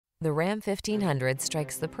The Ram 1500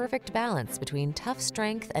 strikes the perfect balance between tough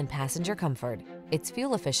strength and passenger comfort. Its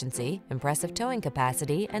fuel efficiency, impressive towing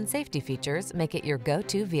capacity, and safety features make it your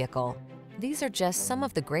go-to vehicle. These are just some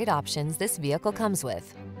of the great options this vehicle comes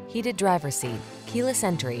with: heated driver's seat, keyless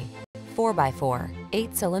entry, 4x4,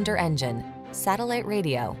 8-cylinder engine, satellite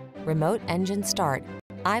radio, remote engine start,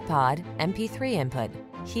 iPod, MP3 input,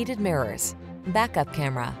 heated mirrors, backup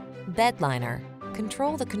camera, bed liner.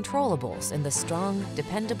 Control the controllables in the strong,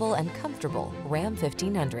 dependable, and comfortable Ram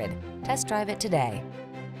 1500. Test drive it today.